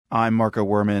I'm Marco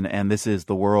Werman, and this is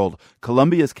The World.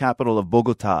 Colombia's capital of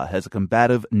Bogota has a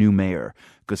combative new mayor.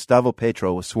 Gustavo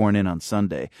Petro was sworn in on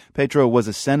Sunday. Petro was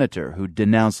a senator who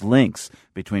denounced links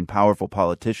between powerful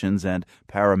politicians and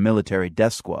paramilitary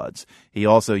death squads. He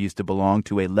also used to belong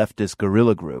to a leftist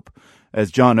guerrilla group.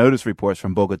 As John Otis reports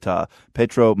from Bogota,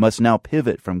 Petro must now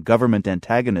pivot from government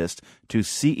antagonist to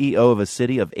CEO of a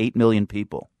city of 8 million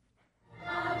people.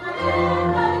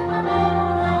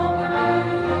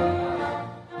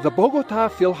 The Bogota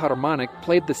Philharmonic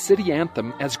played the city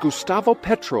anthem as Gustavo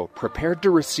Petro prepared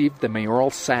to receive the mayoral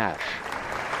sash.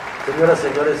 Señoras y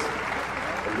señores,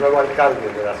 el nuevo alcalde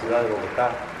de la ciudad de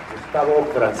Bogotá, Gustavo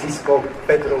Francisco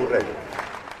Petro Guerrilla.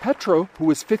 Petro,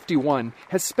 who is 51,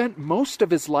 has spent most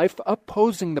of his life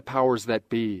opposing the powers that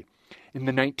be. In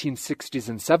the 1960s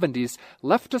and 70s,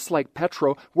 leftists like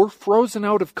Petro were frozen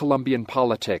out of Colombian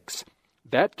politics.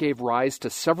 That gave rise to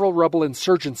several rebel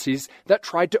insurgencies that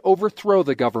tried to overthrow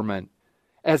the government.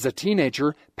 As a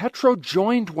teenager, Petro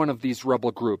joined one of these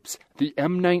rebel groups, the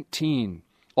M19.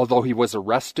 Although he was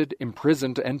arrested,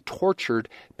 imprisoned, and tortured,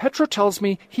 Petro tells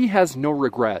me he has no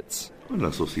regrets.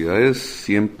 Las sociedades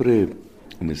siempre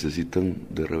necesitan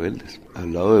de rebeldes. Al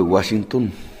lado de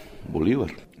Washington,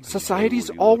 Bolívar.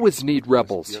 Societies always need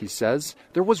rebels, he says.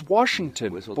 There was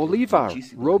Washington, Bolivar,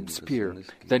 Robespierre.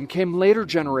 Then came later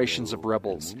generations of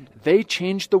rebels. They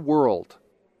changed the world.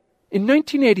 In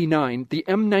 1989, the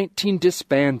M19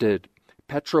 disbanded.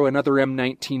 Petro and other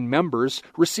M19 members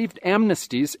received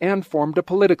amnesties and formed a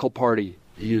political party.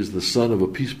 He is the son of a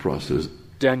peace process.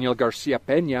 Daniel Garcia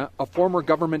Peña, a former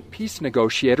government peace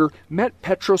negotiator, met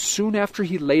Petro soon after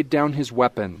he laid down his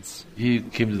weapons. He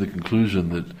came to the conclusion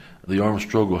that the armed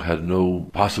struggle had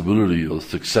no possibility of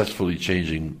successfully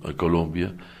changing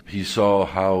Colombia. He saw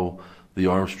how the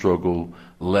armed struggle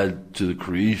led to the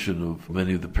creation of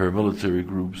many of the paramilitary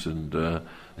groups, and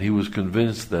he was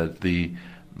convinced that the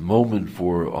moment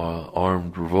for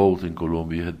armed revolt in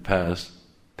Colombia had passed.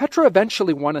 Petro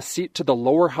eventually won a seat to the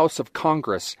lower house of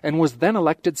Congress and was then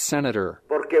elected senator.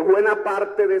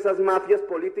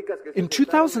 In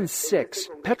 2006,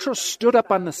 Petro stood up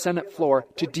on the Senate floor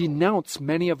to denounce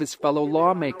many of his fellow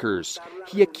lawmakers.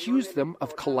 He accused them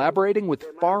of collaborating with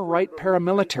far-right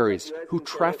paramilitaries who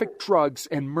trafficked drugs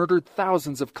and murdered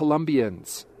thousands of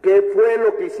Colombians.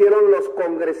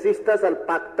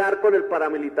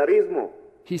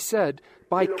 He said,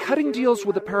 by cutting deals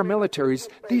with the paramilitaries,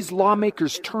 these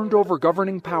lawmakers turned over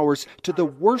governing powers to the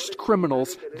worst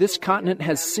criminals this continent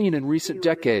has seen in recent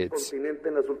decades.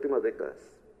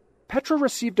 Petro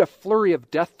received a flurry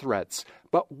of death threats,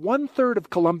 but 1/3 of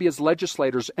Colombia's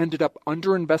legislators ended up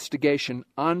under investigation,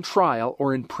 on trial,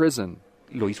 or in prison.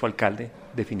 Lo hizo alcalde,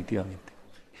 definitivamente.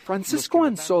 Francisco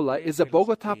Anzola is a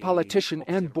Bogota politician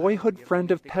and boyhood friend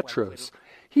of Petro's.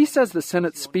 He says the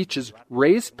Senate speeches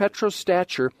raised Petro's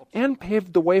stature and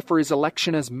paved the way for his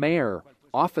election as mayor,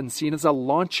 often seen as a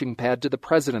launching pad to the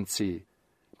presidency.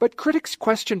 But critics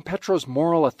question Petro's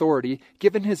moral authority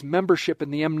given his membership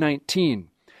in the M19.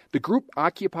 The group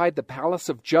occupied the Palace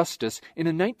of Justice in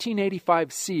a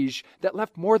 1985 siege that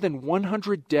left more than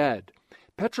 100 dead.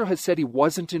 Petro has said he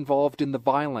wasn't involved in the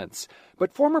violence,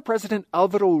 but former President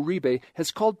Álvaro Uribe has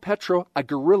called Petro a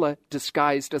guerrilla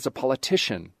disguised as a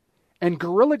politician. And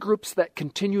guerrilla groups that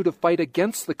continue to fight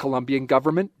against the Colombian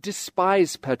government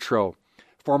despise Petro.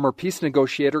 Former peace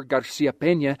negotiator Garcia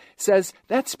Peña says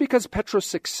that's because Petro's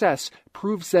success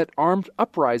proves that armed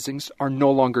uprisings are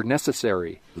no longer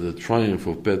necessary. The triumph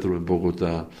of Petro in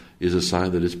Bogota is a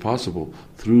sign that it's possible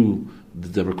through the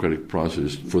democratic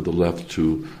process for the left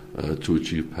to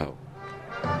achieve power.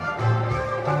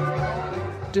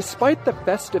 Despite the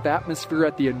festive atmosphere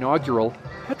at the inaugural,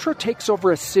 Petro takes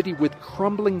over a city with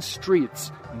crumbling streets,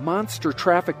 monster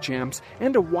traffic jams,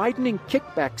 and a widening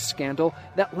kickback scandal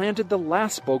that landed the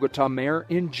last Bogota mayor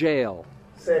in jail.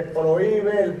 Se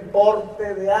prohíbe el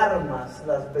porte de armas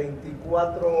las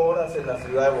 24 horas en la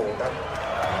ciudad de Bogotá.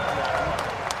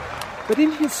 But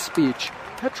in his speech,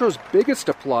 Petro's biggest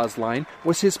applause line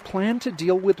was his plan to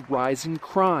deal with rising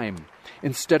crime.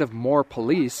 Instead of more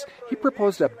police, he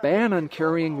proposed a ban on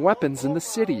carrying weapons in the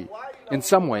city. In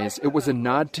some ways, it was a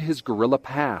nod to his guerrilla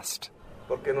past.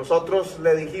 Porque nosotros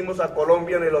le dijimos a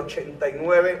Colombia en el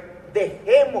 89,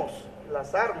 dejemos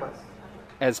las armas.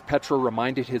 As Petro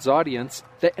reminded his audience,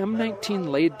 the M19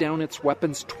 laid down its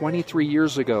weapons 23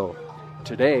 years ago.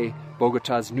 Today,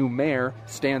 Bogota's new mayor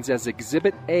stands as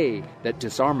Exhibit A that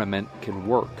disarmament can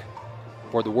work.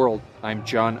 For The World, I'm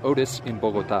John Otis in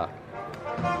Bogota.